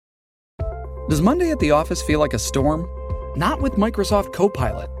Does Monday at the office feel like a storm? Not with Microsoft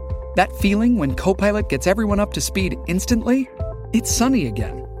Copilot. That feeling when Copilot gets everyone up to speed instantly? It's sunny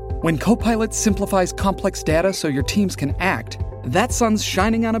again. When Copilot simplifies complex data so your teams can act, that sun's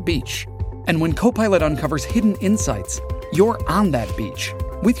shining on a beach. And when Copilot uncovers hidden insights, you're on that beach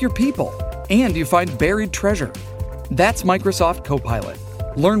with your people, and you find buried treasure. That's Microsoft Copilot.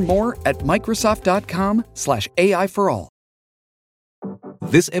 Learn more at Microsoft.com/AI for all.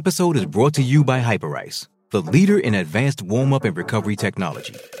 This episode is brought to you by Hyperice, the leader in advanced warm-up and recovery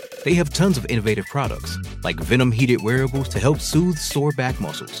technology. They have tons of innovative products, like Venom-heated wearables to help soothe sore back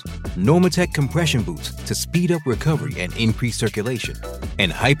muscles, Normatec compression boots to speed up recovery and increase circulation,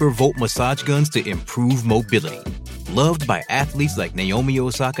 and Hypervolt massage guns to improve mobility. Loved by athletes like Naomi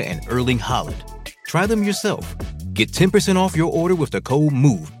Osaka and Erling Haaland. Try them yourself. Get 10% off your order with the code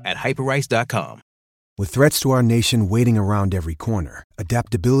MOVE at Hyperice.com. With threats to our nation waiting around every corner,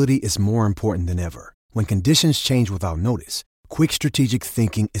 adaptability is more important than ever. When conditions change without notice, quick strategic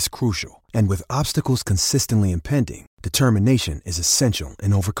thinking is crucial. And with obstacles consistently impending, determination is essential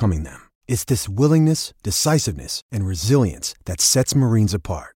in overcoming them. It's this willingness, decisiveness, and resilience that sets Marines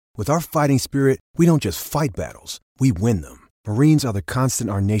apart. With our fighting spirit, we don't just fight battles, we win them. Marines are the constant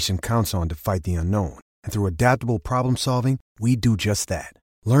our nation counts on to fight the unknown. And through adaptable problem solving, we do just that.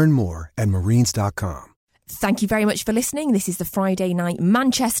 Learn more at Marines.com. Thank you very much for listening. This is the Friday Night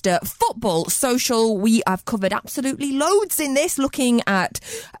Manchester Football Social. We have covered absolutely loads in this, looking at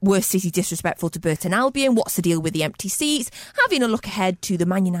were City disrespectful to Burton Albion, what's the deal with the empty seats, having a look ahead to the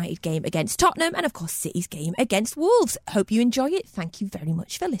Man United game against Tottenham, and of course City's game against Wolves. Hope you enjoy it. Thank you very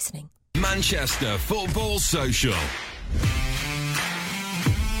much for listening. Manchester Football Social.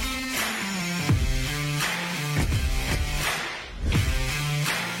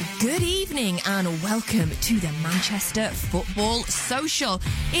 Good evening and welcome to the Manchester Football Social.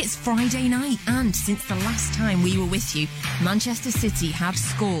 It's Friday night, and since the last time we were with you, Manchester City have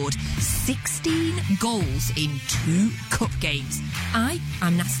scored 16 goals in 2 cup games. I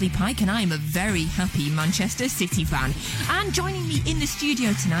am Natalie Pike and I am a very happy Manchester City fan. And joining me in the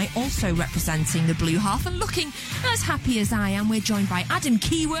studio tonight, also representing the Blue Half and looking as happy as I am, we're joined by Adam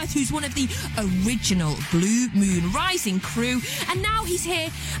Keyworth, who's one of the original Blue Moon Rising crew, and now he's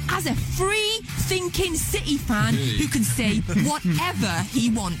here as a free-thinking City fan who can say whatever he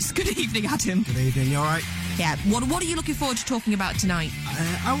wants. Good evening, Adam. Good evening, you alright? Yeah, what are you looking forward to talking about tonight?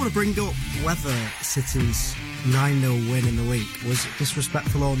 I want to bring up whether City's 9-0 win in the week was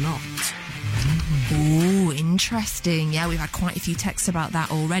disrespectful or not. Ooh, interesting. Yeah, we've had quite a few texts about that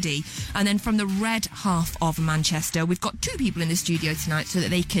already. And then from the red half of Manchester, we've got 2 people in the studio tonight so that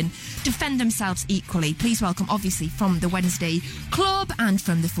they can defend themselves equally. Please welcome, obviously, from the Wednesday Club and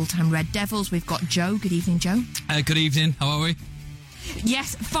from the Full-Time Red Devils, we've got Joe. Good evening, Joe. Good evening. How are we?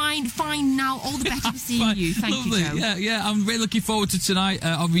 Yes, fine now. All the better for seeing you. Thank you, Joe. Yeah, I'm really looking forward to tonight.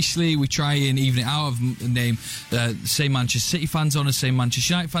 Obviously, we try and even it out of name same Manchester City fans on and same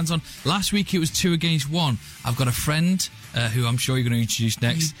Manchester United fans on. Last week it was 2 against 1. I've got a friend who I'm sure you're going to introduce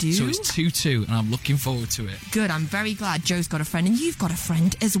next. You do? So it's 2-2, and I'm looking forward to it. Good, I'm very glad Joe's got a friend, and you've got a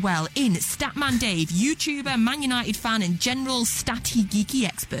friend as well in Statman Dave, YouTuber, Man United fan, and general statty geeky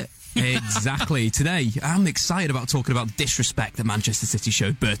expert. Exactly. Today, I'm excited about talking about disrespect that Manchester City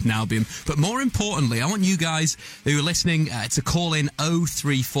showed Burton Albion. But more importantly, I want you guys who are listening to call in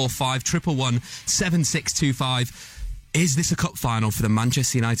 0345 111 7625. Is this a cup final for the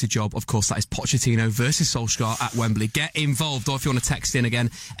Manchester United job? Of course, that is Pochettino versus Solskjaer at Wembley. Get involved. Or if you want to text in again,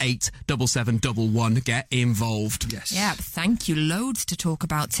 87711. Get involved. Yes. Yeah, thank you. Loads to talk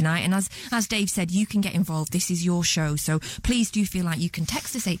about tonight. And as Dave said, you can get involved. This is your show. So please do feel like you can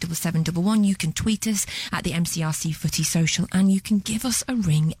text us 87711. You can tweet us at the MCRC Footy Social. And you can give us a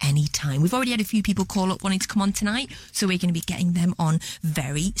ring anytime. We've already had a few people call up wanting to come on tonight. So we're going to be getting them on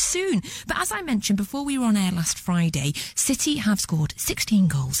very soon. But as I mentioned before we were on air last Friday, City have scored 16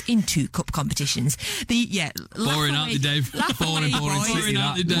 goals in 2 cup competitions. Boring, aren't they, Dave? Boring, City,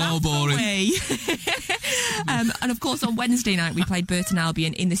 that. Boring. And of course, on Wednesday night we played Burton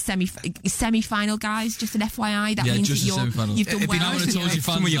Albion in the semi-final, guys. Just an FYI, that means just that you've done well. I would have told you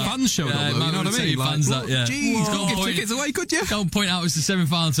some of your fans showed up, though, you know what I mean? Fans that, yeah. Geez, don't give tickets away, could you? Don't point out it's the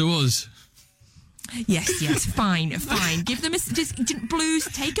semi-final to us. Yes, fine. Give them Blues,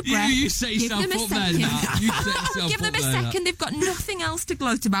 take a breath. You set yourself up there now. Give them a second. They've got nothing else to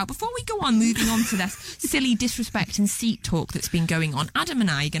gloat about. Before we go on, moving on to this silly disrespect and seat talk that's been going on, Adam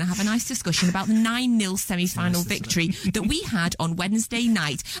and I are going to have a nice discussion about the 9-0 semi-final victory that we had on Wednesday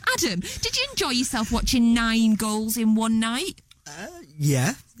night. Adam, did you enjoy yourself watching 9 goals in one night?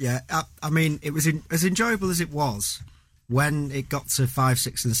 Yeah. I mean, it was as enjoyable as it was when it got to 5,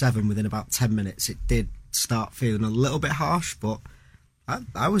 6 and 7 within about 10 minutes, it did start feeling a little bit harsh, but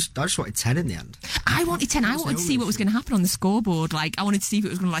I just wanted 10 in the end. I wanted 10. I wanted to see what was going to happen on the scoreboard. Like, I wanted to see if it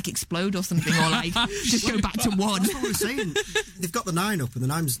was going to, like, explode or something, or, like, just go back to 1. That's what we're saying. They've got the 9 up, and the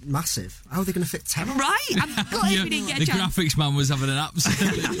 9's massive. How are they going to fit 10 on? Right? I'm glad we didn't get a the chance. graphics man was having an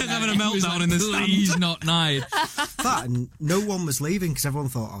absolute... having a meltdown in the stand. Please not 9. That, and no one was leaving, because everyone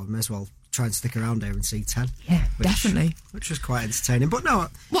thought, oh, I may as well try and stick around here and see 10. Yeah, definitely. Which was quite entertaining. But no...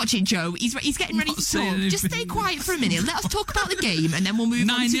 Watch it, Joe. He's getting ready to talk. Just stay quiet for a minute. Let us talk about the game, and then we'll move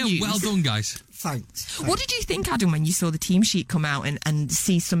on to 9-0. you. Well done, guys. Thanks. What did you think, Adam, when you saw the team sheet come out and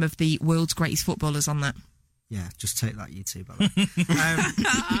see some of the world's greatest footballers on that? Yeah, just take that, you two, by the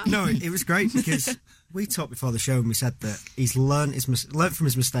way. No, it was great, because we talked before the show and we said that he's learnt from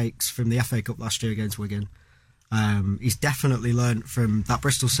his mistakes from the FA Cup last year against Wigan. He's definitely learnt from that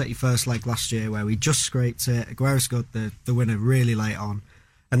Bristol City first leg last year where we just scraped it. Aguero scored the winner really late on.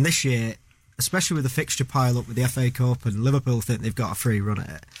 And this year, especially with the fixture pile up with the FA Cup, and Liverpool think they've got a free run at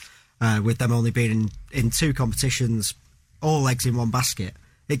it, with them only being in 2 competitions, all eggs in one basket,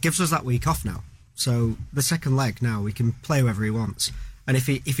 it gives us that week off now. So the second leg now, we can play whoever he wants. And if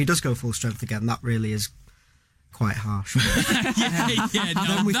he does go full strength again, that really is quite harsh. No,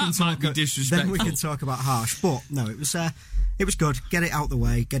 that might be disrespectful. Then we can talk about harsh. But no, it was good. Get it out the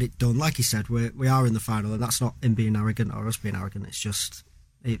way, get it done. Like you said, we are in the final, and that's not him being arrogant or us being arrogant. It's just,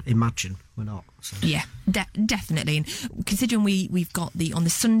 imagine we're not. So. Yeah, definitely. And considering we've got on the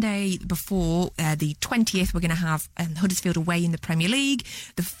Sunday before the 20th, we're going to have Huddersfield away in the Premier League.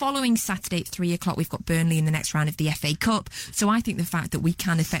 The following Saturday at 3:00, we've got Burnley in the next round of the FA Cup. So I think the fact that we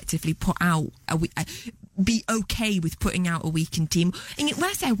can effectively put out be okay with putting out a weakened team. And when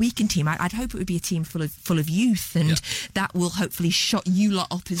I say a weakened team, I'd hope it would be a team full of youth, and that will hopefully shut you lot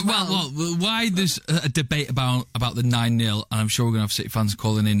up as well. Well, why there's a debate about the 9-0, and I'm sure we're going to have City fans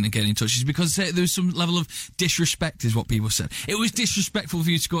calling in and getting in touch, is because there was some level of disrespect, is what people said. It was disrespectful for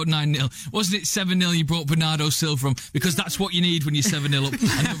you to score 9-0. Wasn't it 7-0 you brought Bernardo Silva from? Because that's what you need when you're 7-0 up,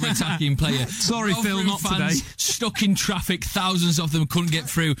 another attacking player. Sorry, Phil, not fans today. Stuck in traffic, thousands of them couldn't get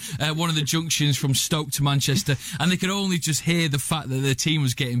through one of the junctions from Stoke to Manchester, and they could only just hear the fact that their team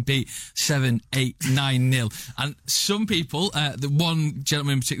was getting beat 7, 8, 9-0. And some people, the one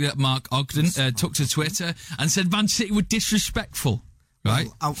gentleman in particular, Mark Ogden, took to Twitter and said Man City were disrespectful. Right.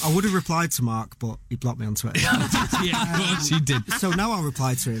 Well, I would have replied to Mark, but he blocked me on Twitter. Yeah, of course he did. So now I'll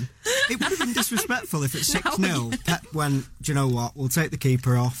reply to him. It would have been disrespectful if it's 6-0. Pep went, do you know what? We'll take the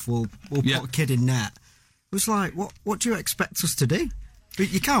keeper off. We'll put a kid in net. It was like, what do you expect us to do?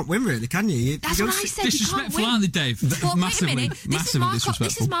 You can't win, really, can you? That's what I said. Disrespectful, aren't they, Dave? Well, massively, wait a minute. massively disrespectful.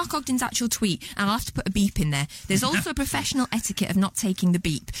 This is Mark Ogden's actual tweet, and I'll have to put a beep in there. There's also professional etiquette of not taking the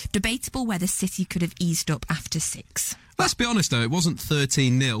beep. Debatable whether City could have eased up after 6. Let's be honest, though, it wasn't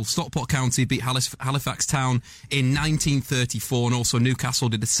 13-0. Stockport County beat Halifax Town in 1934, and also Newcastle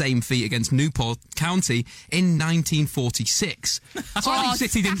did the same feat against Newport County in 1946. So I think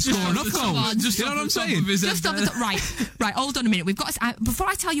City didn't score enough goals. You know what I'm saying? Just stop it. Right, hold on a minute. We've got before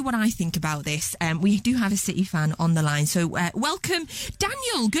I tell you what I think about this, we do have a City fan on the line. So welcome,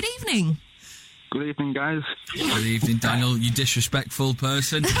 Daniel. Good evening. Good evening, guys. Good evening, Daniel, you disrespectful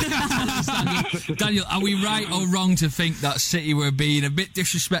person. Daniel, are we right or wrong to think that City were being a bit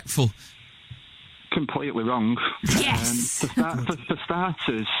disrespectful? Completely wrong. Yes. For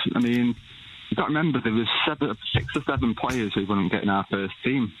starters, I mean, you've got to remember there was 6 or 7 players who weren't getting our first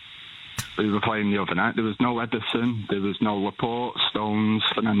team. We were playing the other night. There was no Ederson, there was no Laporte, Stones,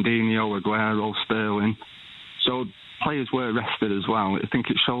 Fernandinho, Aguero, Sterling. So players were rested as well. I think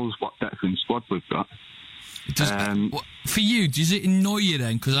it shows what depth in squad we've got. For you, does it annoy you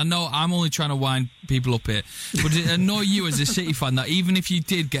then? Because I know I'm only trying to wind people up here. But does it annoy you as a City fan that even if you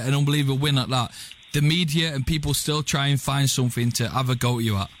did get an unbelievable win like that, the media and people still try and find something to have a go at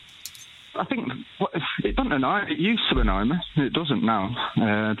you at? I think it doesn't annoy. It used to annoy me. It doesn't now.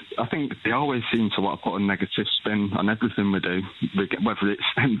 I think they always seem to want to put a negative spin on everything we do, whether it's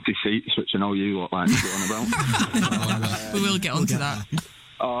empty seats, which I know you lot like to go on about. We will get onto that.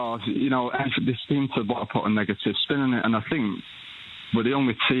 They seem to want to put a negative spin on it, and I think we're the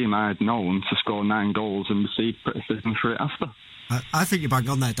only team I'd known to score 9 goals and receive criticism for it after. I think you're bang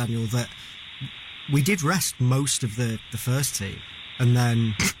on there, Daniel, that we did rest most of the first team. And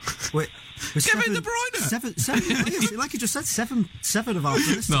then Kevin De Bruyne. Seven players, like you just said, seven of our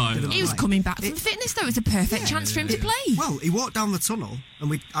players. He was coming back from fitness, though. It was a perfect chance for him to play. Well, he walked down the tunnel,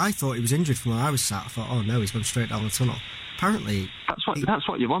 and I thought he was injured from where I was sat. I thought, oh no, he's gone straight down the tunnel. Apparently, That's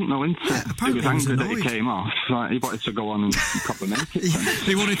what you want, though, isn't it? He was angry that he came off. He wanted to go on and probably make it.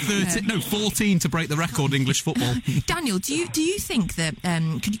 He wanted 14 to break the record in English football. Daniel, do you think that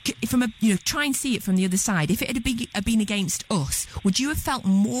try and see it from the other side? If it had been against us, would you have felt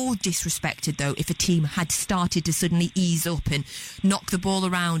more disrespected though if a team had started to suddenly ease up and knock the ball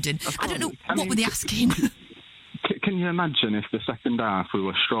around? And I don't know, what were they asking? Can you imagine if the second half we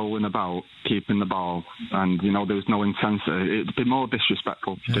were strolling about, keeping the ball, and there was no intensity? It'd be more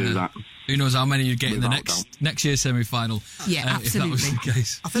disrespectful to do that. Who knows how many you'd get in the next year's semi-final? Yeah, absolutely. If that was the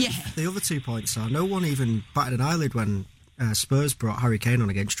case. I think the other 2 points are no one even batted an eyelid when Spurs brought Harry Kane on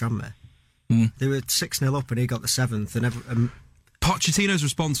against Tranmere. They were 6-0 up and he got the 7th, and Pochettino's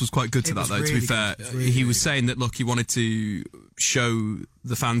response was quite good to that, though, really, to be fair. He was saying that, look, he wanted to show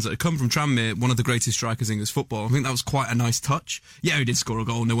the fans that had come from Tranmere one of the greatest strikers in English football. I think that was quite a nice touch. Yeah, he did score a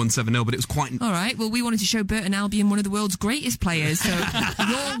goal and they won 7-0, but it was quite... All right, well, we wanted to show Burton Albion one of the world's greatest players, so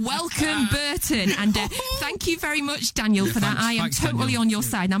you're welcome, Burton. And thank you very much, Daniel, for that. I am totally on your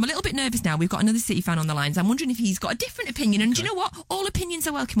side. Now, I'm a little bit nervous now. We've got another City fan on the lines. I'm wondering if he's got a different opinion. And do you know what? All opinions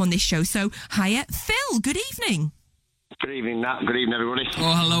are welcome on this show. So, hiya, Phil, good evening. Good evening, Nat. Good evening, everybody.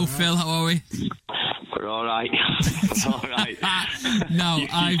 Oh, hello, Phil. How are we? We're all right. We're all right. No, you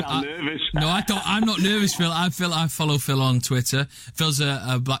sound nervous. No, I don't. I'm not nervous, Phil. I follow Phil on Twitter. Phil's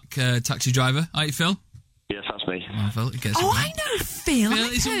a black taxi driver. Are you, Phil? Yes, that's me. Oh, Phil, I know Phil.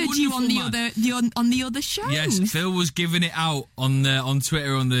 I've heard you on the other shows. Yes, Phil was giving it out on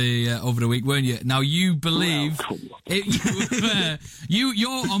Twitter over the week, weren't you? Now you believe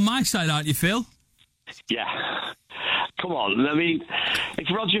you're on my side, aren't you, Phil? Yeah. Come on, I mean, if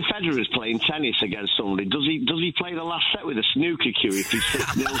Roger Federer is playing tennis against somebody, does he play the last set with a snooker cue if he's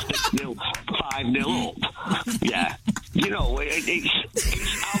 6-0, 6-0, 5-0 up? Yeah. It's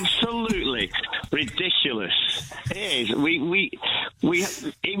absolutely ridiculous. It is.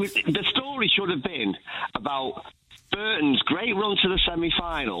 The story should have been about Burton's great run to the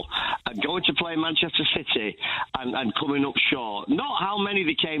semi-final and going to play Manchester City and coming up short. Not how many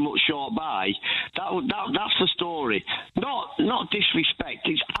they came up short by. That's the story. Not disrespect.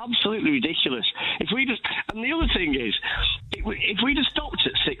 It's absolutely ridiculous. And the other thing is, if we'd have stopped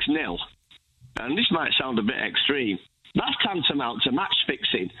at 6-0, and this might sound a bit extreme, that's tantamount to match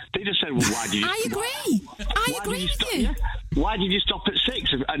fixing. They just said, well, why did you... I agree with you. Yeah. Why did you stop at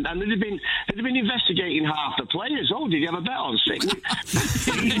 6? And they'd have been investigating half the players. Oh, did you have a bet on 6? Did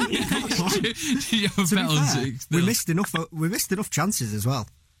you have a bet on 6? We missed enough chances as well.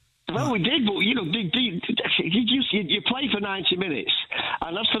 Well, we did, but you play for 90 minutes,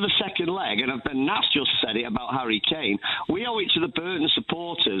 and that's for the second leg. And Nat's just said it about Harry Kane. We owe it to the Burton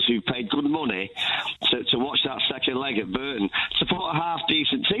supporters who paid good money to watch that second leg at Burton to put a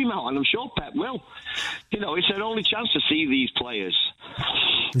half-decent team out, and I'm sure Pep will. It's their only chance to see these players.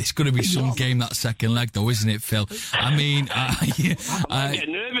 It's going to be some game, that second leg, though, isn't it, Phil? I mean... I get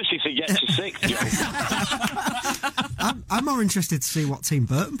nervous if he gets to 6, Joe. I'm more interested to see what team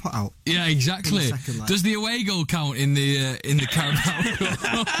Burton put out. Yeah, exactly. Does the away goal count in the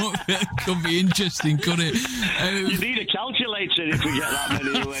Carabao Cup? It could be interesting, could it? You need a calculator if we get that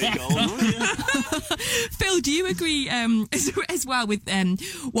many away goals, wouldn't you? Phil, do you agree as well with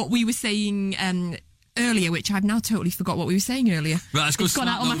what we were saying earlier, which I've now totally forgot what we were saying earlier. Right, it's gone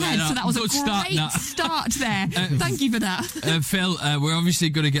out of my head, so that was a great start there. Thank you for that. Phil, we're obviously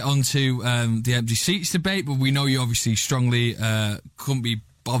going to get on to the empty seats debate, but we know you obviously strongly couldn't be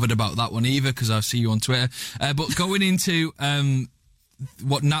bothered about that one either, because I see you on Twitter. But going into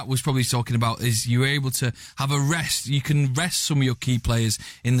what Nat was probably talking about is you were able to have a rest. You can rest some of your key players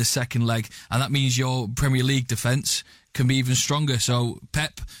in the second leg, and that means your Premier League defence can be even stronger. So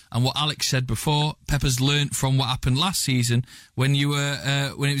Pep, and what Alex said before, Pep has learnt from what happened last season when you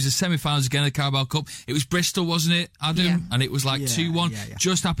were when it was the semi-finals again of the Carabao Cup. It was Bristol, wasn't it, Adam? Yeah. And it was like 2-1. Yeah.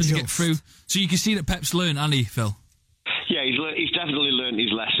 Just happened to get through. So you can see that Pep's learned, hasn't he, Phil? Yeah, he's definitely learned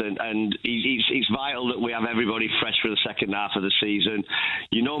his lesson, and it's vital that we have everybody fresh for the second half of the season.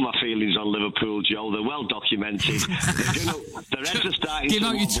 You know my feelings on Liverpool, Joe. They're well documented. Their heads are starting Give to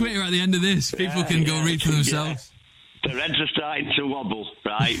out wobble. your Twitter at the end of this. People can go read for themselves. Their heads are starting to wobble,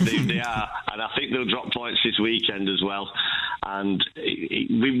 right? They are, and I think they'll drop points this weekend as well. And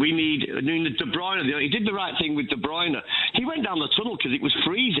we need. I mean, De Bruyne. He did the right thing with De Bruyne. He went down the tunnel because it was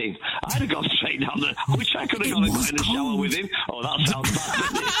freezing. I'd have gone straight down there. I wish I could have gone and got in the shower with him. Oh, that sounds bad,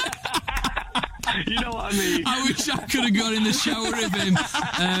 doesn't it? You know what I mean? I wish I could have gone in the shower with him.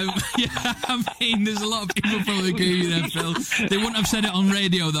 I mean, there's a lot of people probably agree with you there, Phil. They wouldn't have said it on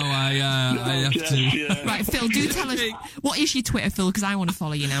radio, though. I have to. Yeah. Right, Phil, do tell us, what is your Twitter, Phil, because I want to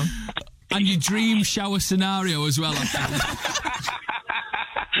follow you now. And your dream shower scenario as well, I think.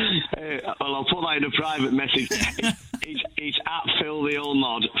 in a private message. It's at Phil the Old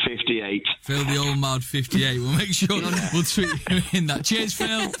Mod 58. Phil the Old Mod 58. We'll make sure we'll tweet you in that. Cheers,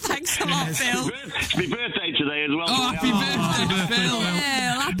 Phil. Thanks a lot, Phil. It's my birthday today as well. Oh, happy birthday, Phil.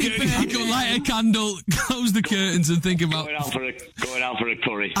 Yeah, happy birthday. Go light a candle, close the curtains, and think about Going out for a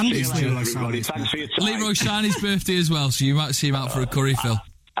curry. And See you it's later, Leroy everybody. Sané's Thanks for your time. Leroy Sané's birthday as well, so you might see him out for a curry, Phil.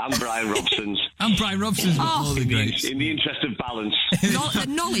 And Brian Robson's. And Brian Robson's got all the greats. In the interest of balance. The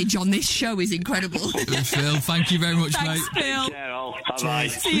knowledge on this show is incredible. Phil, thank you very much, Thanks, mate. Phil. Yeah, all. Bye-bye.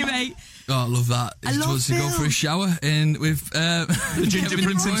 See you, mate. Oh, I love that. He love wants to go Phil. for a shower with the Ginger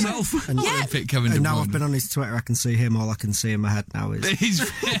Prince himself. Yeah. Pick Kevin De And now Bruyne. I've been on his Twitter, I can see him. All I can see in my head now is... He's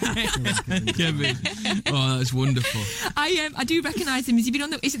Kevin. Oh, that's wonderful. I do recognise him. Has he been on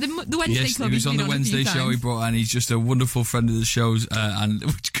the? Is it the Wednesday Yes, Club? he was He's on been the a few Wednesday show he times. brought, and he's just a wonderful friend of the shows. And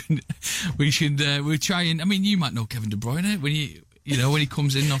we're trying. I mean, you might know Kevin De Bruyne when when he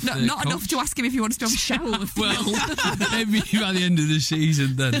comes in off No, the not coach. enough to ask him if he wants to have a shower with Phil. Well, maybe by the end of the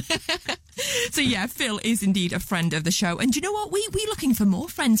season then. So yeah, Phil is indeed a friend of the show. And do you know what? We're looking for more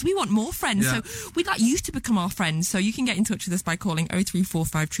friends. We want more friends. Yeah. So we'd like you to become our friends. So you can get in touch with us by calling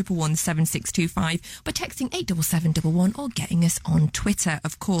 0345 111 7625, by texting 87711, or getting us on Twitter,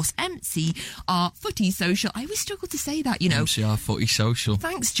 of course. MCR Footy Social. I always struggle to say that, MCR Footy Social.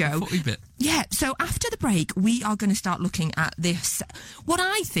 Thanks, Joe. Footy bit. Yeah, so after the break, we are going to start looking at this. What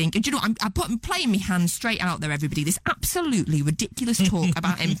I think, and do you know, I'm playing my hands straight out there, everybody. This absolutely ridiculous talk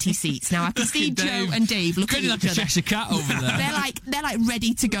about empty seats. Now I can see Joe Dave. and Dave looking Grinning at like each a other. Cheshire cat over there. They're like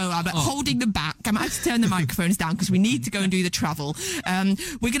ready to go. I'm holding them back. I might have to turn the microphones down because we need to go and do the travel.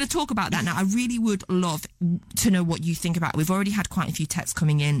 We're going to talk about that now. I really would love to know what you think about it. We've already had quite a few texts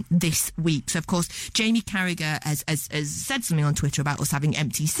coming in this week. So of course, Jamie Carragher has said something on Twitter about us having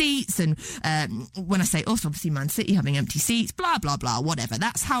empty seats, and when I say us, obviously Man City having empty seats, blah blah blah, whatever.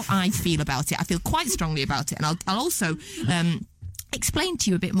 That's how I feel about it. I feel quite strongly about it, and I'll also explain to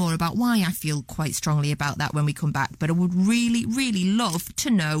you a bit more about why I feel quite strongly about that when we come back. But I would really, really love to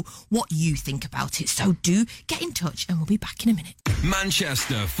know what you think about it. So do get in touch, and we'll be back in a minute.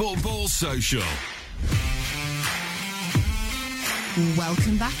 Manchester Football Social.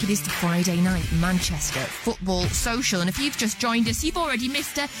 Welcome back. It is the Friday night Manchester Football Social, and if you've just joined us, you've already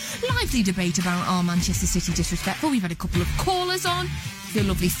missed a lively debate about our Manchester City disrespectful. We've had a couple of callers on. The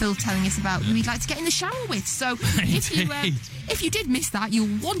lovely Phil telling us about who he'd like to get in the shower with. So if you did miss that,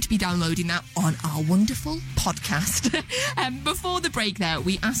 you'll want to be downloading that on our wonderful podcast. Before the break there,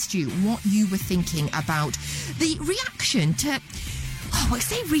 we asked you what you were thinking about the reaction to...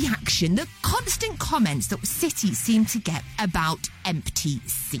 the constant comments that City seem to get about empty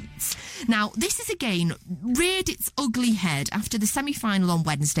seats. Now, this has again reared its ugly head after the semi-final on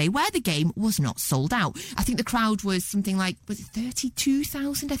Wednesday, where the game was not sold out. I think the crowd was something like, was it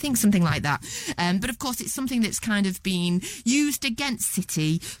 32,000? I think, something like that. But of course, it's something that's kind of been used against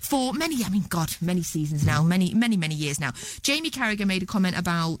City for many seasons now, many years now. Jamie Carragher made a comment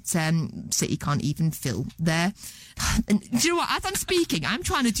about City can't even fill their... And do you know what? As I'm speaking, I'm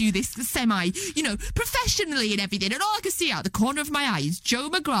trying to do this professionally and everything, and all I can see out the corner of my eye is Joe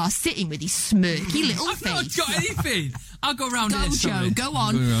McGrath sitting with his smirky little I've face. not got anything. I'll go round Go, here. Joe, go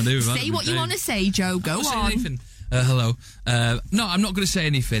on. Say what you want to say, Joe. Go I'm not on. saying anything. Hello. No, I'm not going to say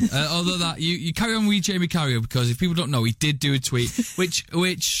anything. Although that you carry on with Jamie Carragher, because if people don't know, he did do a tweet, which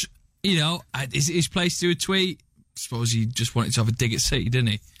is his place to do a tweet. I suppose he just wanted to have a dig at City, didn't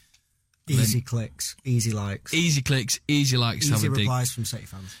he? Easy clicks, easy likes. Easy clicks, easy likes. Easy have a dig. replies from City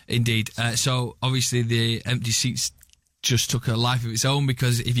fans. Indeed. So obviously the empty seats just took a life of its own,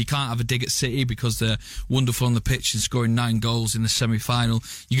 because if you can't have a dig at City because they're wonderful on the pitch and scoring 9 goals in the semi-final,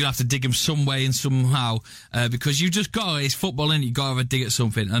 you're going to have to dig them some way and somehow, because you've just got, it's football, innit? You've got to have a dig at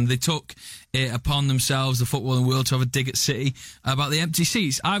something. And they took it upon themselves, the footballing world, to have a dig at City about the empty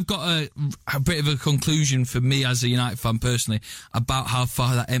seats. I've got a bit of a conclusion for me as a United fan personally about how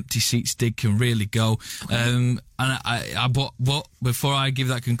far that empty seats dig can really go. But before I give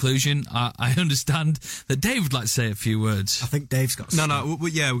that conclusion, I understand that Dave would like to say a few words. I think Dave's got... We're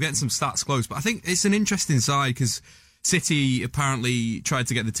getting some stats close, but I think it's an interesting side because City apparently tried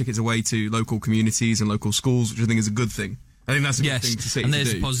to get the tickets away to local communities and local schools, which I think is a good thing. I think that's a good thing to City and there's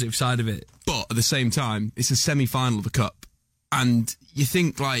to do. the positive side of it. But at the same time, it's a semi-final of the Cup, and you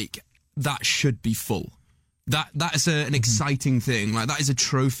think, like, that should be full. That is an exciting thing. Like, that is a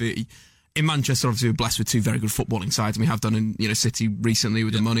trophy. In Manchester, obviously, we're blessed with 2 very good footballing sides, and we have done in City recently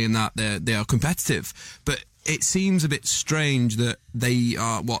with the money and that. They are competitive. But it seems a bit strange that they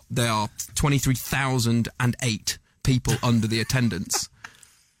are 23,008 people under the attendance.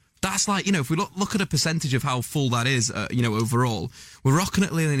 that's like, if we look at a percentage of how full that is, overall, we're rocking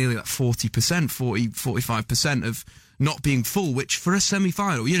at nearly like 40%, 45% of not being full, which for a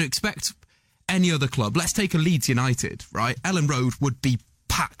semi-final, you'd expect any other club. Let's take a Leeds United, right? Ellen Road would be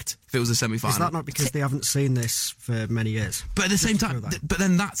packed if it was a semi-final. Is that not because they haven't seen this for many years? But at the same time, but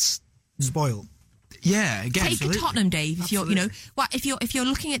then that's spoiled. Yeah, again. Take a Tottenham, Dave. If you're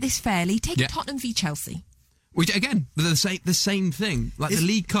looking at this fairly, take a Tottenham v Chelsea. Which again, the same thing. Like the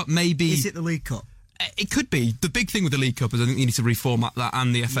League Cup, maybe. Is it the League Cup? It could be. The big thing with the League Cup is I think you need to reformat that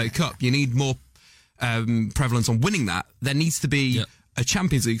and the FA Cup. You need more prevalence on winning that. There needs to be a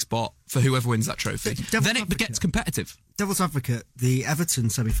Champions League spot for whoever wins that trophy. Then it gets competitive. Devil's advocate, the Everton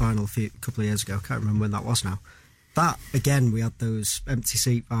semi-final a couple of years ago, can't remember when that was now. That, again, we had those empty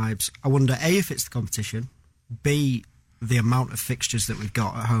seat vibes. I wonder, A, if it's the competition, B, the amount of fixtures that we've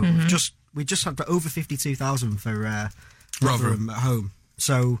got at home. Mm-hmm. We just had over 52,000 for Rotherham at home.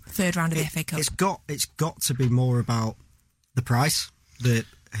 So third round of the FA Cup. It's got to be more about the price.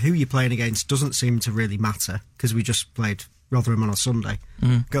 Who you're playing against doesn't seem to really matter, because we just played Rotherham on a Sunday.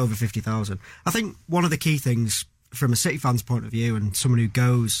 Got over 50,000. I think one of the key things from a City fan's point of view, and someone who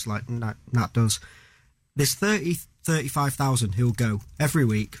goes like Nat does, there's 35,000 who'll go every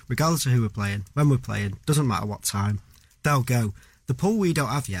week, regardless of who we're playing, when we're playing, doesn't matter what time, they'll go. The pool we don't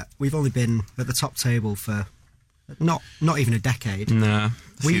have yet, we've only been at the top table for not even a decade. Nah,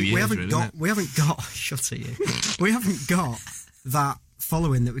 we haven't got shut at you. We haven't got that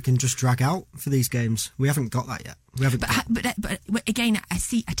following that we can just drag out for these games. We haven't got that yet. But again, I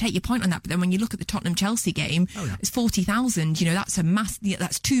take your point on that. But then when you look at the Tottenham Chelsea game, it's 40,000. That's a mass.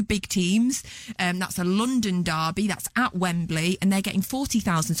 That's two big teams. That's a London derby. That's at Wembley, and they're getting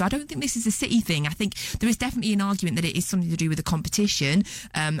 40,000. So I don't think this is a City thing. I think there is definitely an argument that it is something to do with the competition.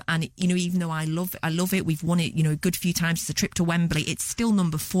 And even though I love it, we've won it. A good few times. It's a trip to Wembley. It's still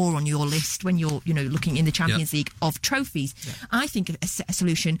number 4 on your list when you're looking in the Champions League of trophies. I think a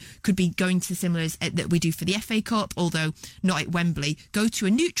solution could be going to the similar that we do for the FA Cup. Although not at Wembley, go to a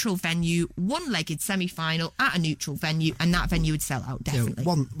neutral venue, one-legged semi-final at a neutral venue, and that venue would sell out, definitely.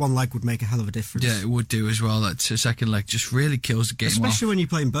 Yeah, one leg would make a hell of a difference. Yeah, it would do as well. That second leg just really kills the game. Especially when you're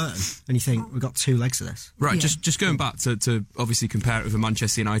playing Burton and you think, we've got 2 legs of this. Right, just going back to obviously compare it with the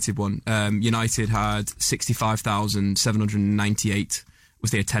Manchester United one. United had 65,798 was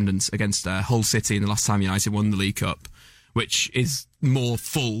the attendance against Hull City in the last time United won the League Cup, which is more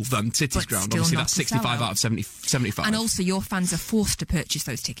full than City's ground. Obviously, that's 65 out of 75. And also, your fans are forced to purchase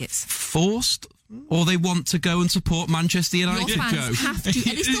those tickets. Forced? Or they want to go and support Manchester United? Your fans have to.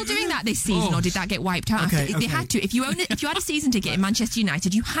 Are they still doing that this season, or did that get wiped out? Okay. They had to. If you had a season ticket in Manchester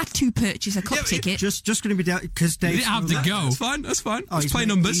United, you had to purchase a cup ticket. Just going to be down because Dave. You didn't have to go. That's fine. Let's play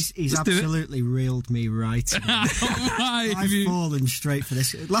numbers. He's absolutely reeled me right. I've fallen straight for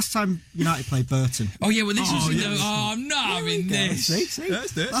this. Last time United played Burton. Oh yeah, well this was. I'm not having this. See,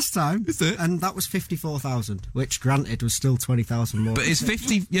 last time, and that was 54,000, which granted was still 20,000 more. But it's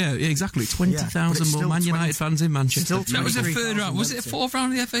 50. Yeah, exactly. 20,000 more Man United fans in Manchester. That was a third round. Was it a 4th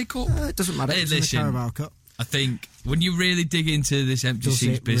round of the FA Cup? It doesn't matter. It was in the Carabao Cup. I think when you really dig into this empty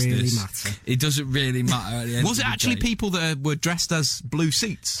seats business, it doesn't really matter at the end. Was it actually people that were dressed as blue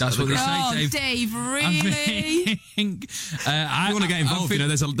seats? That's what they say, Dave, really? I want to get involved.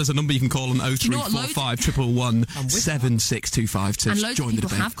 There's a number you can call on 0345 111 76252. And loads of people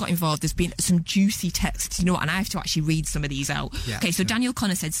have got involved. There's been some juicy texts, and I have to actually read some of these out. Yeah, okay, so Daniel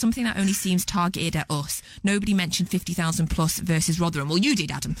Connor said something that only seems targeted at us. Nobody mentioned 50,000 plus versus Rotherham. Well, you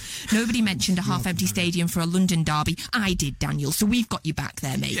did, Adam. Nobody mentioned a half-empty stadium for a London derby. I did, Daniel. So we've got you back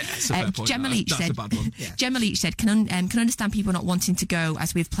there, mate. Yeah, it's a fair point. Gemma Leach That's said, a bad one. Gemma Leach said, can understand people not wanting to go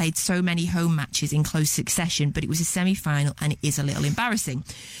as we've played so many home matches in close succession, but it was a semi-final and it is a little embarrassing.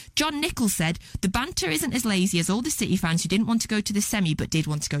 John Nichols said, the banter isn't as lazy as all the City fans who didn't want to go to the semi but did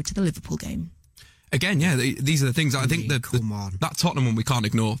want to go to the Liverpool game. Again, yeah, these are the things I think that Tottenham one we can't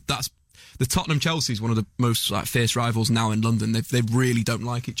ignore. The Tottenham-Chelsea is one of the most fierce rivals now in London. They really don't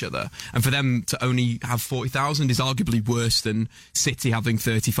like each other. And for them to only have 40,000 is arguably worse than City having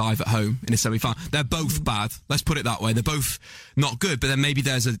 35 at home in a semi-final. They're both bad. Let's put it that way. They're both not good. But then maybe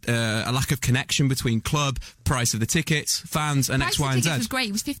there's a lack of connection between club, price of the tickets, fans, and X, Y, and Z. It was great.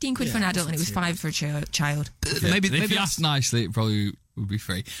 It was 15 quid for an adult and it was 5 for a child. Maybe if you asked nicely, it probably would be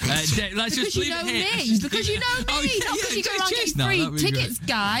free. Let's just leave it here. Because you know me. Not because you go around getting free tickets,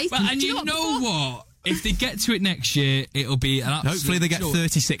 guys. And you know what? If they get to it next year, it'll be an absolute... Hopefully they get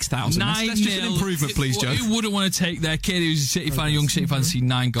 36,000. That's just an improvement, please, Joe. Who wouldn't want to take their kid who's a City fan, a young City fan, to see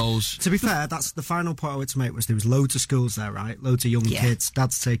 9 goals? To be fair, that's the final point I wanted to make, was there was loads of schools there, right? Loads of young kids.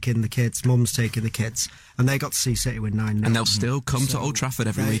 Dad's taking the kids, mum's taking the kids, and they got to see City win 9-0. And they'll still come to Old Trafford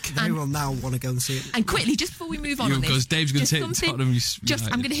every week. They will now want to go and see it. And quickly, just before we move on this, because Dave's going to take Tottenham.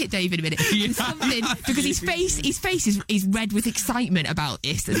 I'm going to hit Dave in a minute. Something, because his face is red with excitement about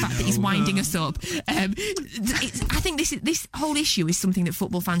this, the fact that he's winding us up. I think this whole issue is something that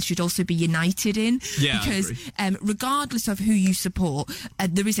football fans should also be united in. Yeah, because regardless of who you support,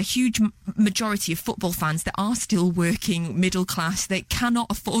 there is a huge majority of football fans that are still working middle class, that cannot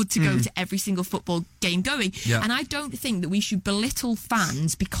afford to go to every single football game going. Yeah. And I don't think that we should belittle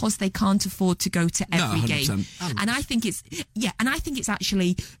fans because they can't afford to go to every game. And I think it's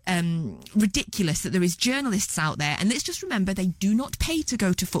actually ridiculous that there is journalists out there, and let's just remember, they do not pay to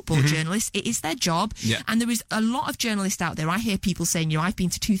go to football. Journalists, it is their job. And there is a lot of journalists out there. I hear people saying, I've been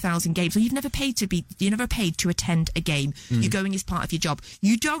to 2,000 games. Well, you're never paid to attend a game. You're going as part of your job.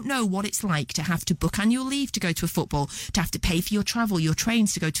 You don't know what it's like to have to book annual leave to go to a football, to have to pay for your travel, your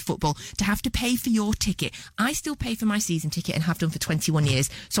trains to go to football, to have to pay for your ticket. I still pay for my season ticket and have done for 21 years,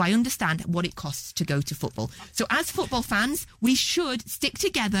 so I understand what it costs to go to football. So as football fans, we should stick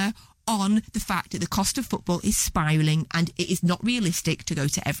together on the fact that the cost of football is spiralling and it is not realistic to go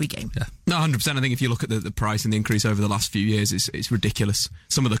to every game. Yeah. No, 100%. I think if you look at the price and the increase over the last few years, it's ridiculous.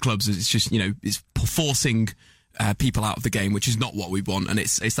 Some of the clubs, it's just, it's forcing people out of the game, which is not what we want, and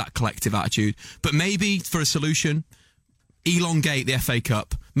it's that collective attitude. But maybe for a solution, elongate the FA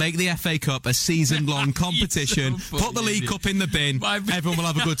Cup. Make the FA Cup a season-long competition. So Put the League Cup in the bin. Everyone will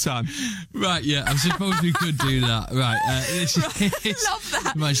have a good time. Right, yeah, I suppose we could do that. Right, love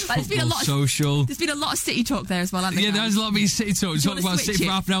that. There's been a lot social. There's been a lot of City talk there as well, hasn't there? Yeah, there's a lot of City talk. Talk about City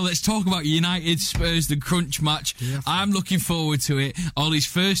for half an hour. Let's talk about United Spurs, the crunch match. Yeah. I'm looking forward to it. All his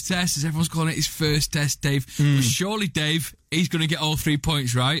first tests, as everyone's calling it, his first test, Dave. But surely, Dave, he's going to get all 3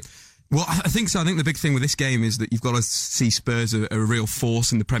 points, right? Well, I think so. I think the big thing with this game is that you've got to see Spurs a real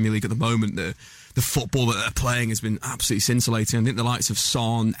force in the Premier League at the moment. The football that they're playing has been absolutely scintillating. I think the likes of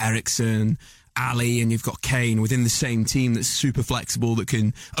Son, Eriksen, Ali, and you've got Kane within the same team that's super flexible, that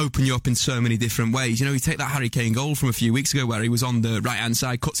can open you up in so many different ways. You take that Harry Kane goal from a few weeks ago where he was on the right-hand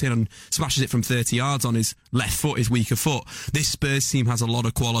side, cuts in and smashes it from 30 yards on his left foot, his weaker foot. This Spurs team has a lot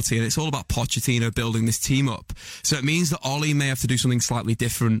of quality, and it's all about Pochettino building this team up. So it means that Ole may have to do something slightly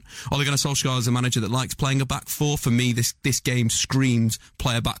different. Ole Gunnar Solskjaer is a manager that likes playing a back four. For me, this game screams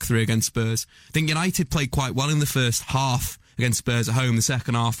play a back three against Spurs. I think United played quite well in the first half against Spurs at home. The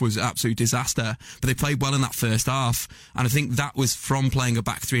second half was an absolute disaster, but they played well in that first half, and I think that was from playing a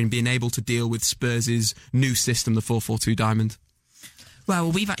back three and being able to deal with Spurs' new system, the 4-4-2 diamond.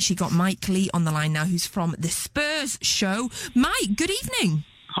 Well, we've actually got Mike Lee on the line now, who's from the Spurs Show. Mike, good evening.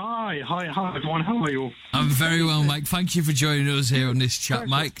 Hi everyone, how are you? I'm very well, Mike. Thank you for joining us here on this chat,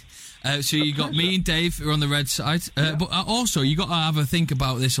 Mike. So you got me and Dave who are on the red side, but also you got to have a think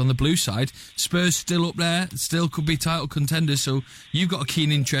about this on the blue side. Spurs still up there, still could be title contenders, so you've got a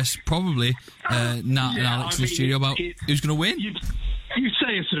keen interest, probably, Nat and Alex in the studio, about who's going to win. You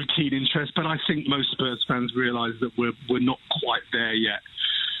say a sort of keen interest, but I think most Spurs fans realise that we're not quite there yet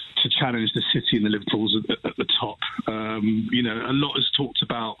to challenge the City and the Liverpools at the top. A lot is talked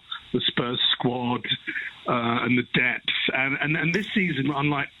about the Spurs squad and the depth. And this season,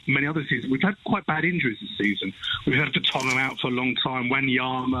 unlike many other seasons, we've had quite bad injuries this season. We've had Vertonghen out for a long time,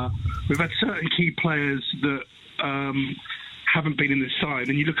 Wanyama. We've had certain key players that haven't been in the side.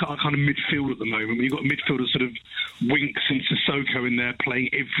 And you look at our kind of midfield at the moment, when you've got midfielders sort of Winks and Sissoko in there playing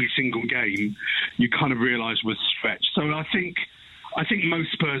every single game, you kind of realise we're stretched. So I think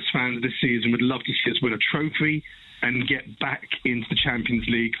most Spurs fans this season would love to see us win a trophy and get back into the Champions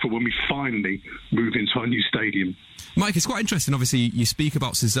League for when we finally move into our new stadium. Mike, it's quite interesting. Obviously, you speak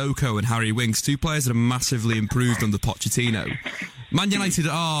about Sissoko and Harry Winks, two players that are massively improved under Pochettino. Man United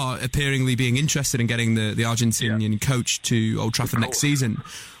are appearingly being interested in getting the Argentinian coach to Old Trafford next season.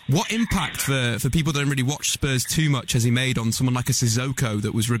 What impact for people that don't really watch Spurs too much has he made on someone like a Sissoko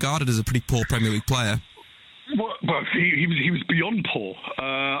that was regarded as a pretty poor Premier League player? Well, he was beyond poor.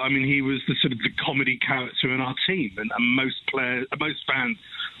 He was the sort of the comedy character in our team, and most fans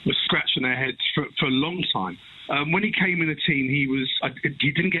were scratching their heads for a long time. When he came in the team, he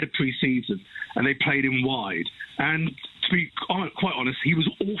didn't get a pre-season, and they played him wide. And to be quite honest, he was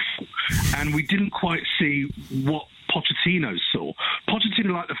awful, and we didn't quite see what Pochettino saw.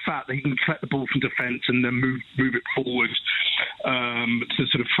 Pochettino liked the fact that he can collect the ball from defence and then move it forward to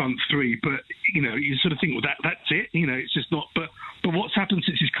sort of front three. But you sort of think, well, that's it. It's just not. But what's happened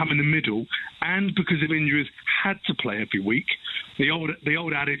since he's come in the middle, and because of injuries, had to play every week. The old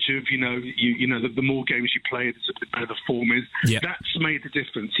adage of the more games you play, the better the form is. Yeah. That's made the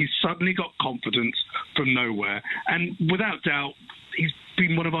difference. He's suddenly got confidence from nowhere, and without doubt, he's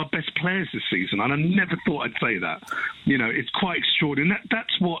been one of our best players this season, and I never thought I'd say that. It's quite extraordinary. And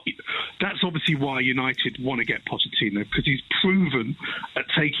that's obviously why United want to get Pochettino, because he's proven at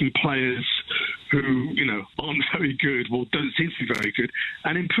taking players who aren't very good, well, don't seem to be very good,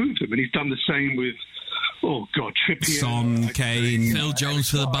 and improve them. And he's done the same with Trippier, Son, Kane, Phil Jones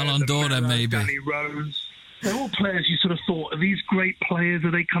for the Ballon d'Or, then maybe. Danny Rose. They're all players you sort of thought, are these great players? Are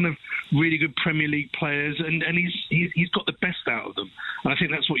they kind of really good Premier League players? And he's got the best out of them. And I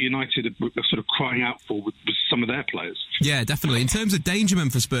think that's what United are sort of crying out for with some of their players. Yeah, definitely. In terms of danger men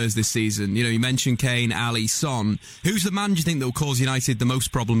for Spurs this season, you mentioned Kane, Ali, Son. Who's the man do you think that will cause United the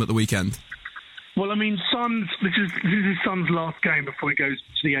most problem at the weekend? Well, I mean, this is his son's last game before he goes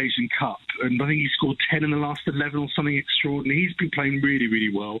to the Asian Cup, and I think he scored 10 in the last 11 or something extraordinary. He's been playing really,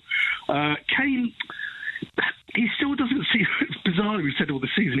 really well. Kane, he still doesn't seem, bizarrely we've said all the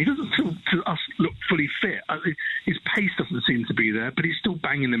season, he doesn't feel to us look fully fit. His pace doesn't seem to be there, but he's still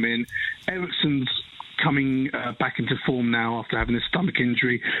banging them in. Eriksen's coming back into form now after having a stomach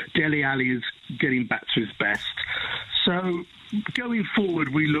injury. Dele Alli is getting back to his best. So going forward,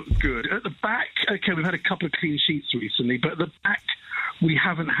 we look good. At the back, okay, we've had a couple of clean sheets recently, but at the back, we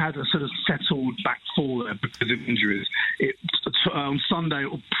haven't had a sort of settled back four there because of injuries. On Sunday, it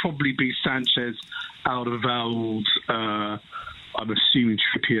will probably be Sanchez, Alderweireld, I'm assuming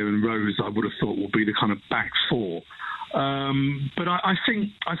Trippier and Rose, I would have thought, will be the kind of back four. But I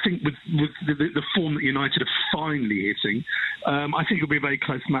think with the form that United are finally hitting, I think it'll be a very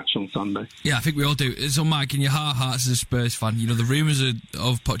close match on Sunday. Yeah, I think we all do. So, Mike, in your hearts as a Spurs fan, the rumours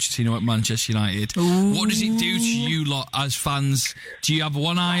of Pochettino at Manchester United. Ooh. What does it do to you lot as fans? Do you have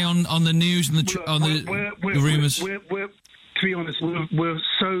one eye on the news and the rumours? To be honest, we're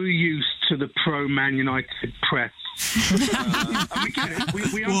so used to the pro-Man United press. And we get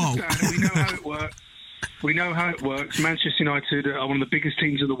it. We understand it. We know how it works. We know how it works. Manchester United are one of the biggest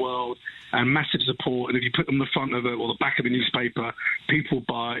teams in the world and massive support. And if you put them on the front of it or the back of a newspaper, people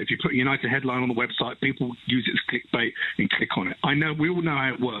buy it. If you put a United headline on the website, people use it as clickbait and click on it. I know, we all know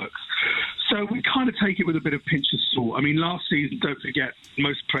how it works. So we kind of take it with a bit of pinch of salt. I mean, last season, don't forget,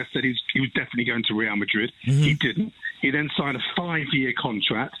 most press said he was definitely going to Real Madrid. Mm-hmm. He didn't. He then signed a 5-year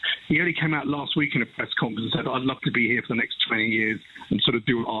contract. He only came out last week in a press conference and said, I'd love to be here for the next 20 years and sort of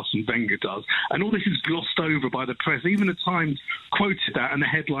do what Arsene Wenger does. And all this is glossed over by the press. Even the Times quoted that, and the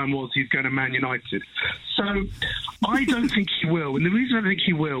headline was, he's going to Man United. So I don't think he will. And the reason I think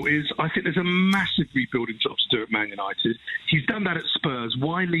he will is I think there's a massive rebuilding job to do at Man United. He's done that at Spurs.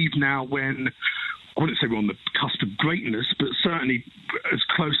 Why leave now when... I wouldn't say we're on the cusp of greatness, but certainly as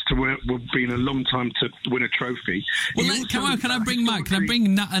close to where we've been a long time to win a trophy. Well, can I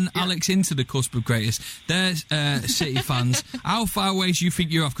bring Nat and Alex into the cusp of greatness? They're City fans. How far away do you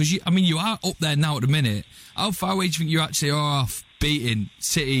think you're off? Because you are up there now at the minute. How far away do you think you actually are off beating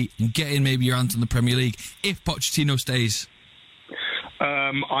City and getting maybe your hands on the Premier League if Pochettino stays?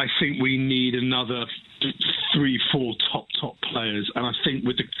 I think we need another 3-4 top players, and I think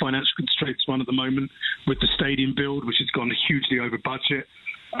with the financial constraints one at the moment, with the stadium build, which has gone hugely over budget,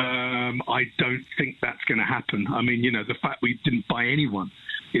 I don't think that's going to happen. I mean, the fact we didn't buy anyone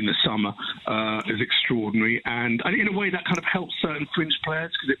in the summer is extraordinary, and in a way that kind of helped certain fringe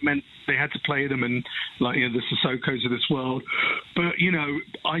players because it meant they had to play them, and the Sissokos of this world. But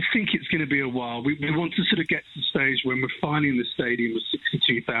I think it's going to be a while. We want to sort of get to the stage when we're finally in the stadium with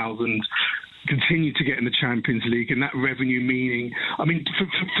 62,000. Continue to get in the Champions League, and that revenue meaning, I mean, for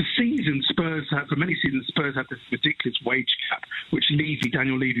seasons, for many seasons, Spurs had this ridiculous wage cap, which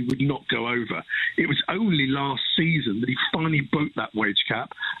Daniel Levy would not go over. It was only last season that he finally broke that wage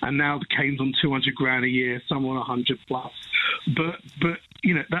cap, and now Kane's on 200 grand a year, some on 100 plus. But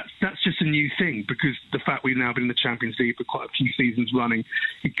that's just a new thing because the fact we've now been in the Champions League for quite a few seasons running,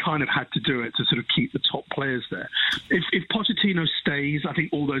 he kind of had to do it to sort of keep the top players there. If Pochettino stays, I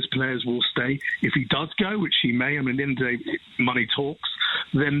think all those players will stay. If he does go, which he may, I mean, at the end of the day, money talks,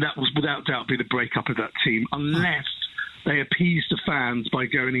 then that will without doubt be the breakup of that team, unless they appease the fans by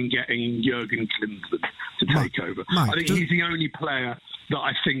going and getting Jurgen Klinsmann to take over. I think he's the only player that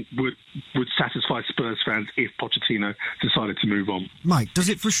I think would satisfy Spurs fans if Pochettino decided to move on. Mike, does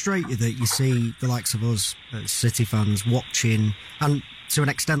it frustrate you that you see the likes of us, City fans, watching, and to an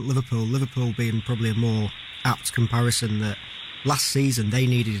extent Liverpool being probably a more apt comparison, that last season they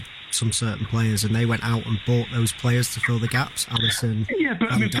needed some certain players, and they went out and bought those players to fill the gaps. Alisson, yeah,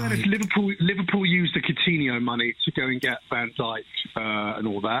 but I mean, Van fairness, Dijk. Liverpool used the Coutinho money to go and get Van Dijk and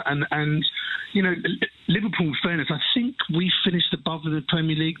all that, and you know, Liverpool, in fairness, I think we finished above the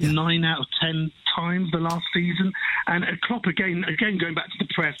Premier League 9 out of 10 times the last season. And Klopp, again, going back to the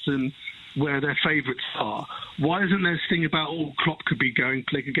press and where their favourites are, why isn't there this thing about, Klopp could be going,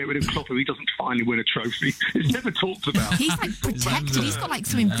 they could get rid of Klopp if he doesn't finally win a trophy? It's never talked about. He's like protected. He's got like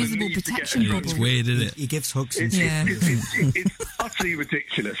some invisible protection bubble. It's weird, isn't it? He gives hugs and It's utterly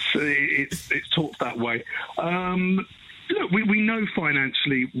ridiculous. It's talked that way. Look, we know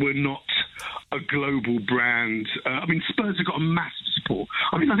financially we're not a global brand. I mean, Spurs have got a massive support.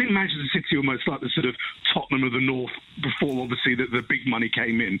 I mean, I think Manchester City are almost like the sort of Tottenham of the North before, obviously, the big money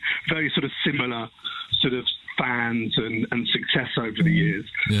came in. Very sort of similar sort of fans and success over the years.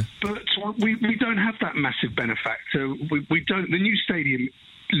 Yeah. But we don't have that massive benefactor. We don't. The new stadium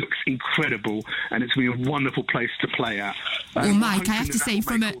looks incredible, and it's been a wonderful place to play at. Well, Mike, I have to say,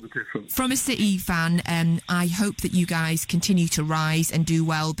 from a City fan, I hope that you guys continue to rise and do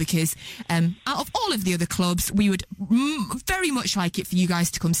well, because out of all of the other clubs, we would very much like it for you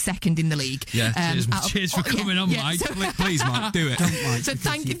guys to come second in the league. Yeah, cheers for coming on, Mike. So, Please, Mike, do it. Don't like so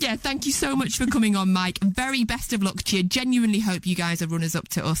thank you so much for coming on, Mike. Very best of luck to you. Genuinely hope you guys are runners up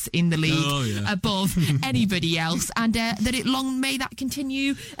to us in the league, above anybody else, and that it long may that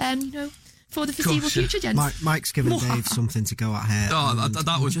continue. For the foreseeable future, gents. Mike's given Dave something to go at here. Oh,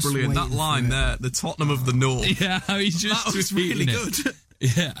 that was brilliant. That line there, the Tottenham of the North. Yeah, he's just that was really good.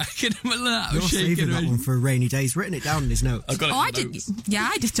 Yeah, I can remember that. You're saving that one for a rainy day. He's written it down in his notes. I did. Yeah,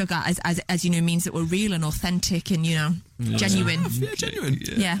 I just took that as you know, means that we're real and authentic and genuine. Yeah, genuine.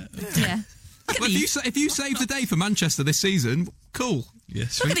 Yeah. Well, if you save the day for Manchester this season, cool.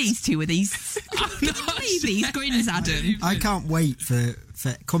 Yes. Look at these two with these. These grins, Adam. I can't wait for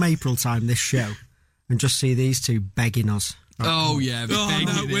come April time this show and just see these two begging us. Oh yeah,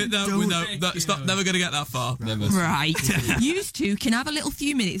 it's not never going to get that far. Never. Right, you two can have a little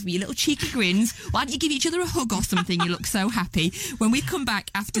few minutes with your little cheeky grins. Why don't you give each other a hug or something? You look so happy. When we come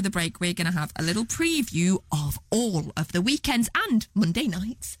back after the break, we're going to have a little preview of all of the weekends and Monday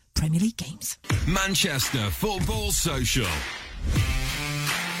night's Premier League games. Manchester Football Social.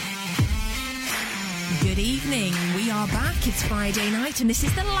 Good evening, we are back. It's Friday night and this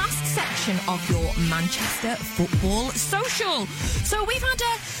is the last section of your Manchester Football Social. So we've had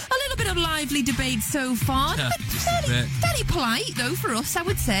a little bit of lively debate so far. Very polite though for us, I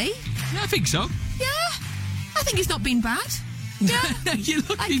would say. Yeah, I think so. Yeah, I think it's not been bad. Yeah, you're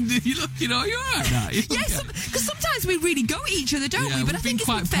looking, you're all right now. Yes, because sometimes we really go at each other, don't we? But I think it's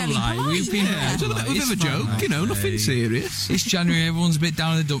quite been fairly polite. We've been a little bit of a joke, nothing serious. It's January, everyone's a bit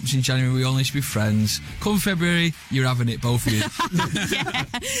down in the dumps in January, we all need to be friends. Come February, you're having it, both of you.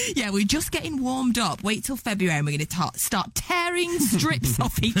 Yeah, we're just getting warmed up. Wait till February and we're going to start tearing strips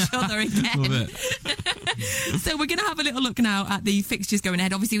off each other again. Love it. So we're going to have a little look now at the fixtures going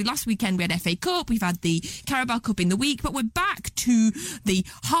ahead. Obviously, last weekend we had FA Cup, we've had the Carabao Cup in the week, but we're back to the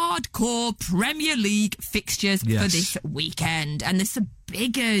hardcore Premier League fixtures for this weekend, and there's some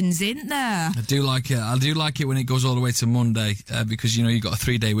big uns, isn't there? I do like it when it goes all the way to Monday, because you've got a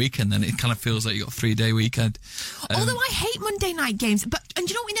 3-day weekend, then it kind of feels like you've got a 3-day weekend. Although I hate Monday night games, and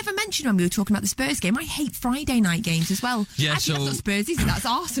you know what we never mentioned when we were talking about the Spurs game? I hate Friday night games as well. Yeah, actually, that's not Spurs, is it? That's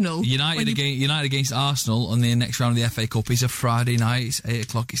Arsenal. United against Arsenal on the next round of the FA Cup is a Friday night. It's 8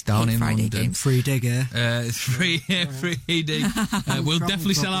 o'clock. It's down in Friday London. Games. Free digger. Free dig. We'll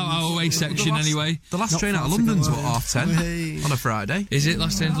definitely sell out our away section anyway. The last train out of London's 10:30 on a Friday. Is it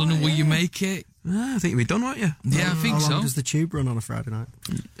last train to London? Will you make it? I think you'll be done, won't you? Yeah, I think so. How long does the tube run on a Friday night?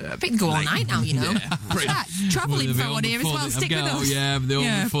 I think go all night now, Travel info on here as well. Stick with us. Yeah, they're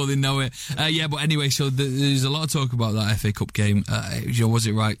on before they know it. But anyway, so there's a lot of talk about that FA Cup game. Was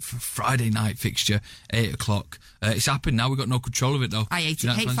it right? Friday night fixture, 8 o'clock. It's happened now. We've got no control of it, though. I hate it.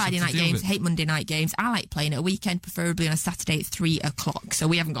 Hate Friday night games. Hate Monday night games. I like playing at a weekend, preferably on a Saturday at 3 o'clock. So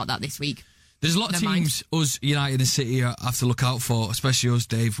we haven't got that this week. There's a lot of teams us United and City have to look out for, especially us,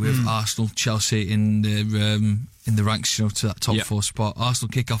 Dave, with Arsenal, Chelsea in the ranks, to that top 4 spot.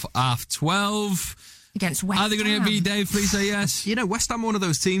 Arsenal kick off at 12:30. Against West Ham. Are they going to be, Dave? Please say yes. West Ham are one of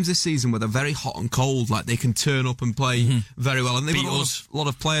those teams this season where they're very hot and cold. Like, they can turn up and play very well. And they've got a lot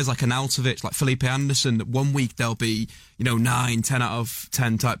of players like Arnautovic, like Felipe Anderson. One week they'll be, 9, 10 out of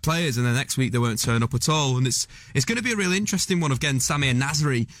 10 type players, and the next week they won't turn up at all. And it's going to be a really interesting one. Again, Samir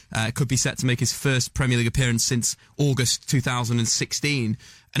Nasri could be set to make his first Premier League appearance since August 2016.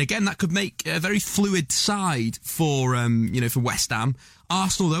 And again, that could make a very fluid side for for West Ham.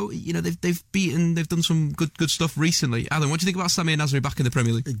 Arsenal, though, they've done some good stuff recently. Alan, what do you think about Samir Nasri back in the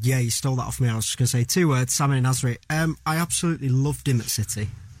Premier League? Yeah, you stole that off me. I was just going to say 2 words. Samir Nasri. I absolutely loved him at City.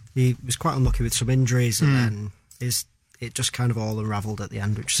 He was quite unlucky with some injuries, and then it just kind of all unravelled at the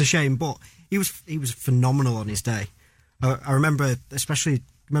end, which is a shame. But he was phenomenal on his day. I remember, especially.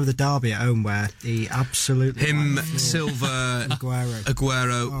 Remember the derby at home where he absolutely... Silva,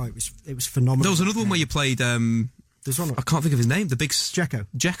 Aguero. Oh, it was phenomenal. There was another one where you played... There's one. I can't think of his name. The big...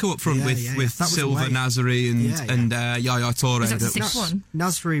 Dzeko up front with Silva, Nasri and Yaya Toure. Was that the 6-1?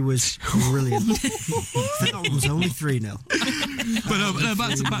 Nasri was brilliant. That was only 3-0. But no,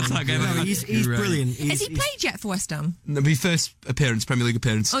 back to that game. No, he's brilliant. Has he played yet for West Ham? His first Premier League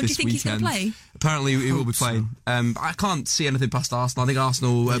appearance this weekend. Do you think he's going to play? Apparently he will be playing. I can't see anything past Arsenal. I think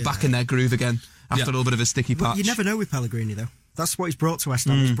Arsenal are back in their groove again after a little bit of a sticky patch. You never know with Pellegrini, though. That's what he's brought to West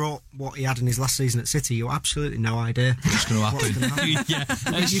Ham. He's brought what he had in his last season at City. You have absolutely no idea what's going to happen. Yeah,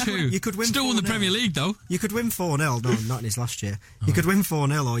 that's true. You could win. Still won the Premier League, though. You could win 4-0. No, not in his last year. You could win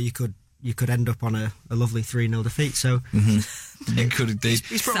 4-0, or you could end up on a lovely 3-0 defeat. So it could indeed.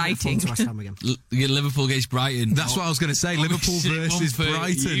 He's exciting. To West Ham again. Liverpool against Brighton. That's what I was going to say. Liverpool versus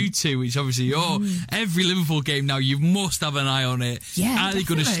Brighton. You two, which obviously you're every Liverpool game now. You must have an eye on it. Yeah, are they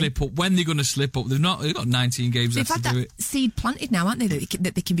going to slip up? When they're going to slip up? They've got 19 games left to do it. They've had that seed planted now, haven't they?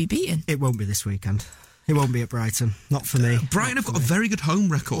 That they can be beaten. It won't be this weekend. It won't be at Brighton. Not for me. Brighton have got a very good home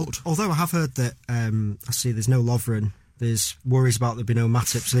record. Although I have heard that I see there's no Lovren. There's worries about there being no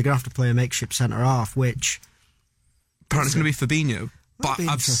Matip, so they're going to have to play a makeshift centre-half, which... Apparently it's going to be Fabinho. But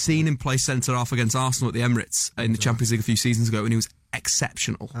I've seen him play centre-half against Arsenal at the Emirates in the Champions League a few seasons ago, and he was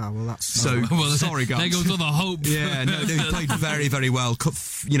exceptional. Oh, well, that's... Sorry, guys. There goes all the hope. Yeah, no, he played very, very well.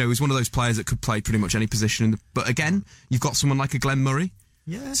 He was one of those players that could play pretty much any position. But again, you've got someone like a Glenn Murray.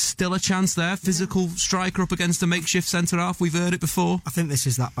 Yeah. Still a chance there. Physical striker up against a makeshift centre-half. We've heard it before. I think this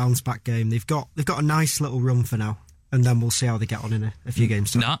is that bounce-back game. They've got a nice little run for now. And then we'll see how they get on in a few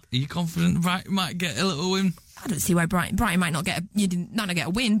games. Are you confident Brighton might get a little win? I don't see why Brighton might not get a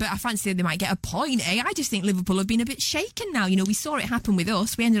win, but I fancy they might get a point. I just think Liverpool have been a bit shaken now. We saw it happen with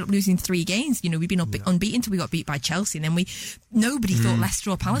us. We ended up losing 3 games. We've been unbeaten until we got beat by Chelsea, and then nobody thought Leicester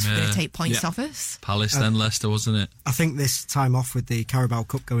or Palace were going to take points off us. Palace then Leicester, wasn't it? I think this time off with the Carabao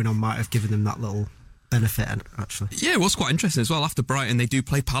Cup going on might have given them that little benefit, actually. Yeah, it was quite interesting as well. After Brighton, they do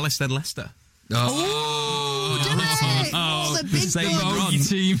play Palace then Leicester. The big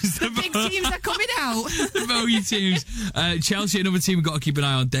teams. The big teams are coming out. The bogey teams. Chelsea, another team we've got to keep an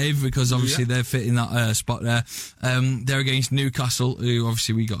eye on, Dave, because obviously they're fitting that spot there. They're against Newcastle, who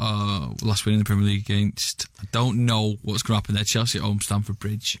obviously we got our last win in the Premier League against. I don't know what's going to happen there. Chelsea at home, Stamford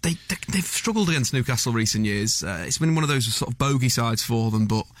Bridge. They've struggled against Newcastle recent years. It's been one of those sort of bogey sides for them,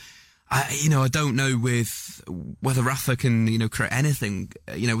 but I don't know whether Rafa can, create anything,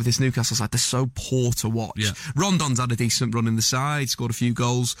 with this Newcastle side. They're so poor to watch. Yeah. Rondon's had a decent run in the side, scored a few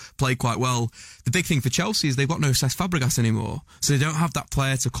goals, played quite well. The big thing for Chelsea is they've got no Cesc Fabregas anymore, so they don't have that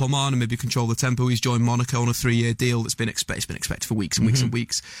player to come on and maybe control the tempo. He's joined Monaco on a 3-year deal that's been expected for weeks and weeks and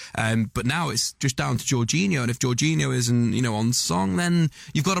weeks. But now it's just down to Jorginho, and if Jorginho isn't, on song, then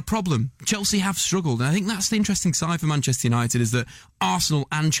you've got a problem. Chelsea have struggled, and I think that's the interesting side for Manchester United, is that Arsenal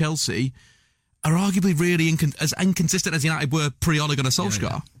and Chelsea are arguably really as inconsistent as United were pre-Ole Gunnar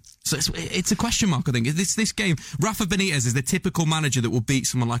Solskjaer. Yeah. So it's a question mark, I think. This game, Rafa Benitez is the typical manager that will beat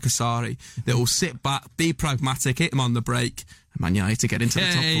someone like Sarri, that will sit back, be pragmatic, hit him on the break, and Man United to get into the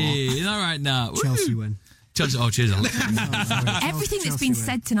top 4. Hey, all right now. Chelsea win. Chelsea, cheers. Everything that's been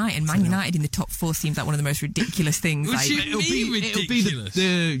said tonight in Man United in the top 4 seems like one of the most ridiculous things. It'll be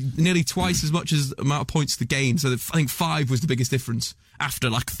the nearly twice as much as amount of points to gain. So I think 5 was the biggest difference after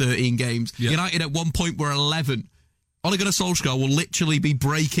 13 games. Yeah. United at one point were 11. Ole Gunnar Solskjaer will literally be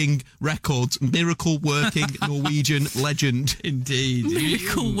breaking records. Miracle working Norwegian legend. Indeed.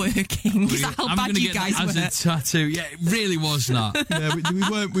 Miracle working. Is that how bad you guys were? As a tattoo. Yeah, it really was not. Yeah,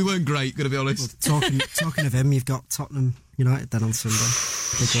 we weren't great, gotta be honest. Well, talking of him, you've got Tottenham United then on Sunday.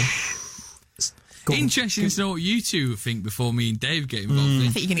 Big one. Interesting to know what you two think before me and Dave get involved in. I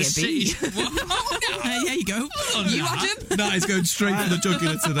think you're going to get beat. There you go. You, Adam? That is going straight for the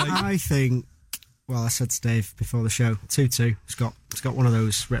jugular today. I think... Well, I said to Dave before the show, 2-2. It's got one of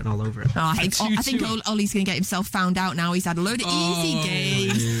those written all over it. I think Ollie's going to get himself found out now. He's had a load of easy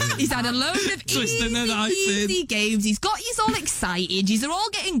games. Yeah. He's had a load of easy games. He's got you all excited. You're all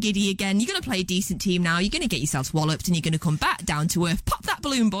getting giddy again. You're going to play a decent team now. You're going to get yourselves walloped and you're going to come back down to earth. Pop that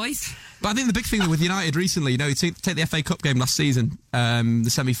balloon, boys. But I think the big thing with United recently, you take the FA Cup game last season, the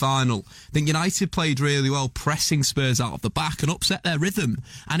semi-final. I think United played really well, pressing Spurs out of the back and upset their rhythm.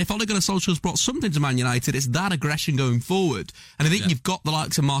 And if Ole Gunnar Solskjaer's brought something to Man United, it's that aggression going forward. And I think you've got the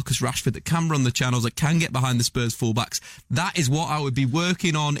likes of Marcus Rashford that can run the channels, that can get behind the Spurs fullbacks. That is what I would be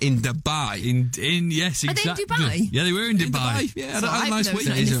working on in Dubai. Yes, exactly. Are they in Dubai? Yeah, they were in Dubai. Yeah, So a nice week.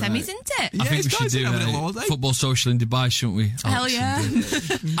 in the semis, isn't it? I think we should do a football social in Dubai, shouldn't we? Hell yeah.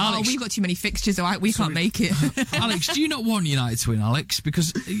 Alex, we've got too many fixtures, so we can't make it. Alex, do you not want United to win, Alex?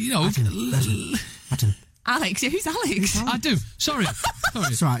 Because, I don't. Alex, who's Alex? I do. Sorry.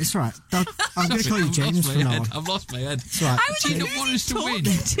 It's all right. I'm going to call you James from now on. I've lost my head. It's all right. Do you not want us to win?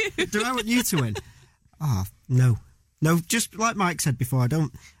 Do I want you to win? No. No, just like Mike said before, I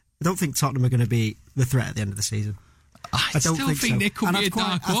don't think Tottenham are going to be the threat at the end of the season. I don't think so. they could be a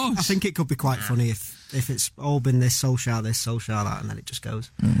dark horse. I think it could be quite funny if it's all been this, Solskjaer, that, and then it just goes.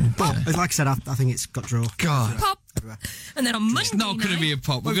 But like I said, I think it's got draw. God. Pop. And then on Monday It's not going to be a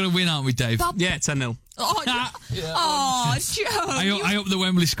pop. We're going to win, aren't we, Dave? Pop. Yeah, 10-0. Joe. I hope the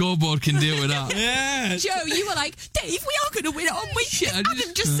Wembley scoreboard can deal with that. Yeah. Joe, you were like, Dave, we are going to win it on weekend.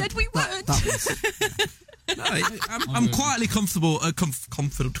 Adam just said we weren't. No, I'm quietly confident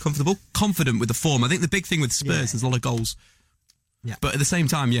with the form. I think the big thing with Spurs is a lot of goals. Yeah. But at the same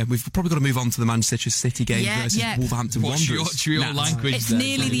time, we've probably got to move on to the Manchester City game versus Wolverhampton Wanderers. What's your language? It's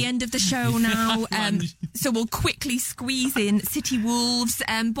nearly the end of the show now, so we'll quickly squeeze in City Wolves.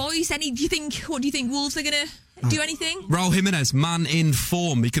 Boys, what do you think Wolves are going to do anything? Raul Jimenez, man in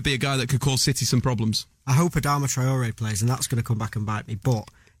form. He could be a guy that could cause City some problems. I hope Adama Traore plays, and that's going to come back and bite me, but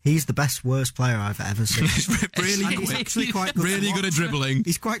he's the worst player I've ever seen. He's actually quite good. Really good at dribbling.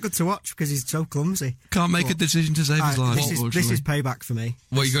 He's quite good to watch because he's so clumsy. Can't make a decision to save his life. This is payback for me.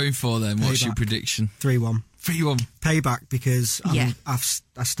 What are you going for then? What's your prediction? 3-1. 3-1. Payback because my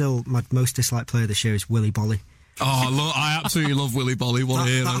most disliked player this year is Willy Bolly. Oh, I absolutely love Willy Bolly. What a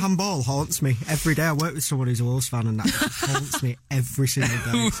hero. That handball haunts me every day. I work with someone who's a Wolves fan, and that haunts me every single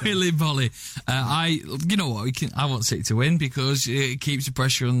day. So. Willy Bolly. You know what? I want City to win because it keeps the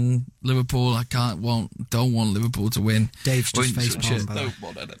pressure on Liverpool. I don't want Liverpool to win. Dave's just facepalm.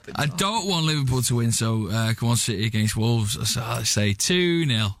 I don't want Liverpool to win. So come on, City against Wolves. So I say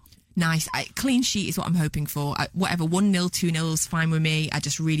 2-0. Nice. Clean sheet is what I'm hoping for. Whatever, 1-0, 2-0 is fine with me. I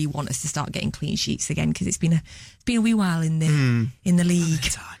just really want us to start getting clean sheets again because it's been a wee while in the league.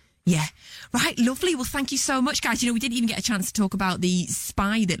 Yeah. Right, lovely. Well, thank you so much, guys. We didn't even get a chance to talk about the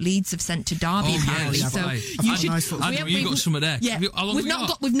spy that Leeds have sent to Derby, apparently. You got some of that. Yeah,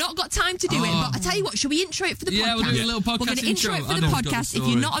 we've not got time to do it, but I tell you what, shall we intro it for the podcast? Yeah, we'll do a little podcast. We're going to intro it for the podcast.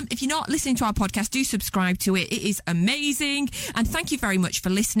 If you're not listening to our podcast, do subscribe to it. It is amazing. And thank you very much for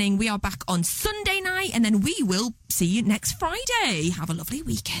listening. We are back on Sunday night, and then we will see you next Friday. Have a lovely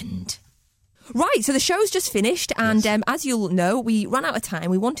weekend. Right, so the show's just finished, and as you'll know, we ran out of time.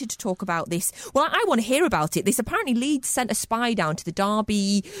 We wanted to talk about this. Well, I want to hear about it. This apparently Leeds sent a spy down to the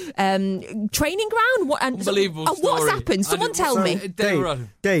Derby training ground. Unbelievable story. What's happened? Someone tell me.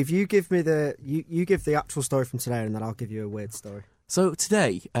 Dave, you give me you give the actual story from today, and then I'll give you a weird story. So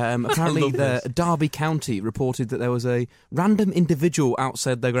today, apparently the Derby County reported that there was a random individual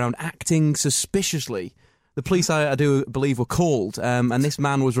outside their ground acting suspiciously. The police, I do believe, were called, and this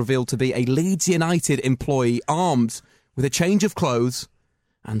man was revealed to be a Leeds United employee armed with a change of clothes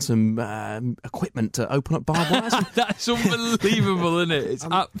and some equipment to open up barbed wires. That's unbelievable, isn't it? It's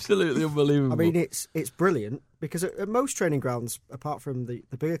absolutely unbelievable. I mean, it's brilliant because at most training grounds, apart from the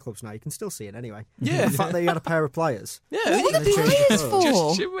bigger clubs now, you can still see it anyway. Yeah. The fact that you had a pair of pliers. Yeah. What are the pliers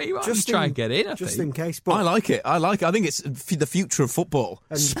for? Just try and get in, just in case. But I like it. I think it's the future of football.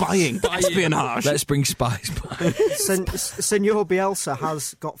 Spying, espionage. Let's bring spies back. Senor Bielsa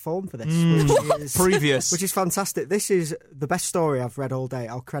has got form for this, which is fantastic. This is the best story I've read all day.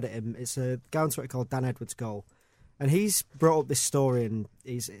 I'll credit him. It's a guy on Twitter called Dan Edwards Goal, and he's brought up this story, and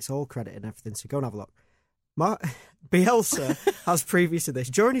it's all credit and everything. So go and have a look. Bielsa has previous to this.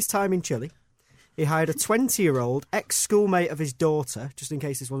 During his time in Chile, he hired a 20-year-old ex-schoolmate of his daughter, just in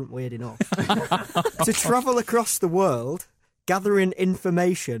case this wasn't weird enough, to travel across the world gathering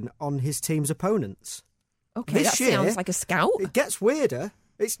information on his team's opponents. Okay, that sounds like a scout. It gets weirder.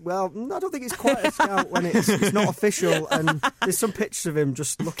 I don't think it's quite a scout when it's not official, and there's some pictures of him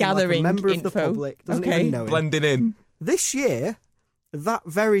just looking gathering like a member info. of the public. Doesn't even know him. Blending in. This year, that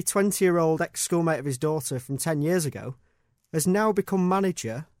very 20-year-old ex-schoolmate of his daughter from 10 years ago has now become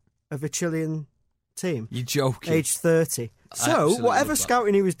manager of a Chilean team. You're joking. Aged 30. So, whatever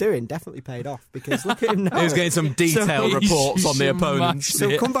scouting he was doing definitely paid off, because look at him now. He was getting some detailed reports on the opponents.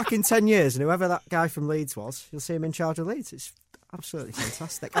 So come back in 10 years, and whoever that guy from Leeds was, you'll see him in charge of Leeds. It's absolutely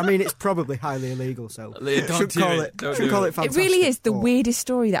fantastic. I mean, it's probably highly illegal, so Don't call it fantastic. It really is the weirdest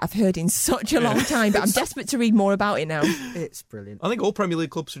story that I've heard in such a long time, but I'm desperate to read more about it now. It's brilliant. I think all Premier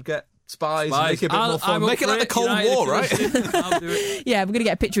League clubs should get spies. Make it a bit more I'm fun. up Make it for like the Cold War, right? I'll do it. Yeah, we're going to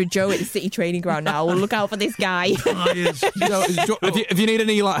get a picture of Joe at the City training ground now. We'll look out for this guy. If you need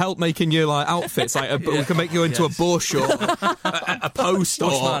any help making your outfits, we can make you into a bush or a post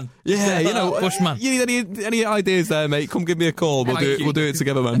Bushman. Bushman. You need any ideas there, mate? Come give me a call. We'll do it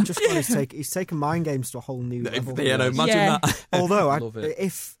together, man. Just he's taken mind games to a whole new level. Imagine that. Although,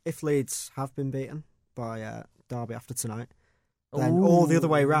 if Leeds have been beaten by Derby after tonight, then or the other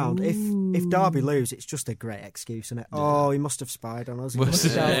way round. If Derby lose, it's just a great excuse, isn't it? Oh, he must have spied on us.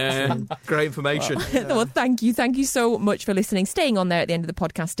 Great information. Well, thank you so much for listening, staying on there at the end of the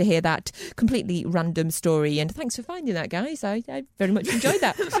podcast to hear that completely random story, and thanks for finding that, guys. I very much enjoyed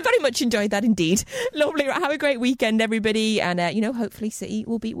that. Very much enjoyed that indeed. Lovely. Have a great weekend, everybody, and hopefully City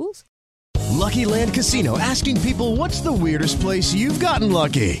will beat Wolves. Lucky Land Casino, asking people, what's the weirdest place you've gotten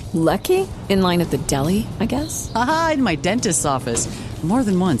lucky? Lucky? In line at the deli, I guess? Aha, in my dentist's office. More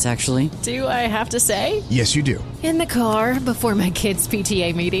than once, actually. Do I have to say? Yes, you do. In the car before my kids'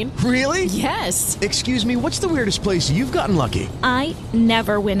 PTA meeting. Really? Yes. Excuse me, what's the weirdest place you've gotten lucky? I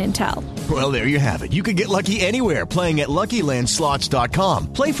never win and tell. Well, there you have it. You can get lucky anywhere, playing at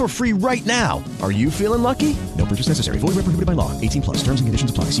LuckyLandSlots.com. Play for free right now. Are you feeling lucky? No purchase necessary. Void where prohibited by law. 18+. Terms and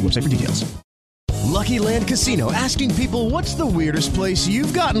conditions apply. See website for details. Lucky Land Casino, asking people, what's the weirdest place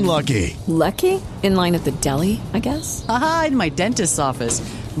you've gotten lucky? Lucky? In line at the deli, I guess? Aha, in my dentist's office.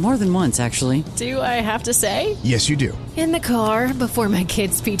 More than once, actually. Do I have to say? Yes, you do. In the car before my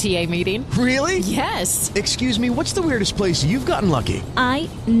kids' PTA meeting. Really? Yes. Excuse me, what's the weirdest place you've gotten lucky? I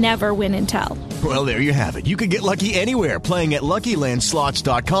never win and tell. Well, there you have it. You can get lucky anywhere, playing at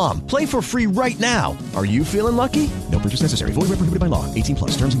LuckyLandSlots.com. Play for free right now. Are you feeling lucky? No purchase necessary. Void where prohibited by law.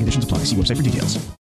 18+. Terms and conditions apply. See website for details.